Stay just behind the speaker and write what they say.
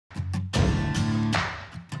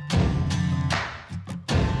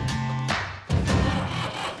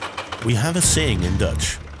We have a saying in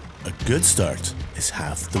Dutch: a good start is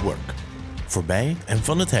half the work. Voorbij and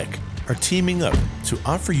Vonatech are teaming up to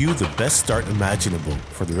offer you the best start imaginable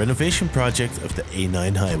for the renovation project of the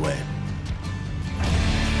A9 highway.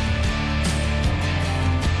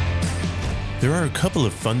 There are a couple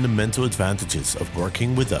of fundamental advantages of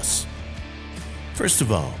working with us. First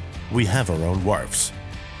of all, we have our own wharfs,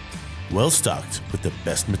 well stocked with the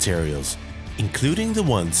best materials, including the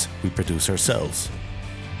ones we produce ourselves.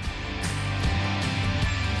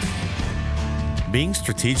 Being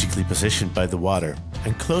strategically positioned by the water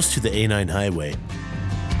and close to the A9 highway,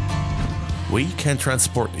 we can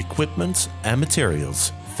transport equipment and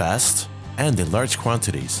materials fast and in large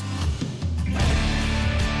quantities.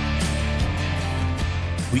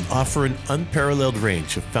 We offer an unparalleled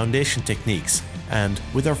range of foundation techniques, and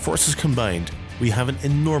with our forces combined, we have an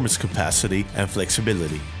enormous capacity and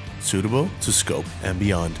flexibility, suitable to scope and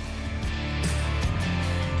beyond.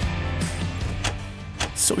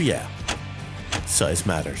 So yeah, size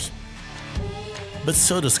matters. But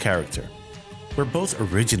so does character. We're both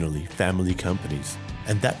originally family companies,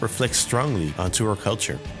 and that reflects strongly onto our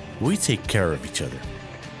culture. We take care of each other.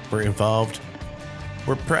 We're involved,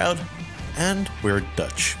 we're proud, and we're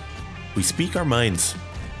Dutch. We speak our minds.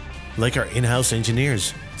 Like our in-house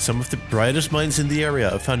engineers, some of the brightest minds in the area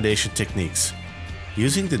of foundation techniques,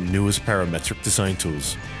 using the newest parametric design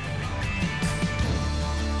tools.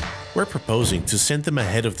 We're proposing to send them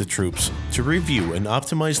ahead of the troops to review and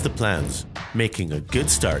optimize the plans, making a good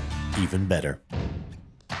start even better.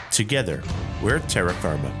 Together, we're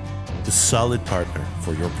TerrA9Firma, the solid partner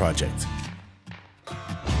for your project.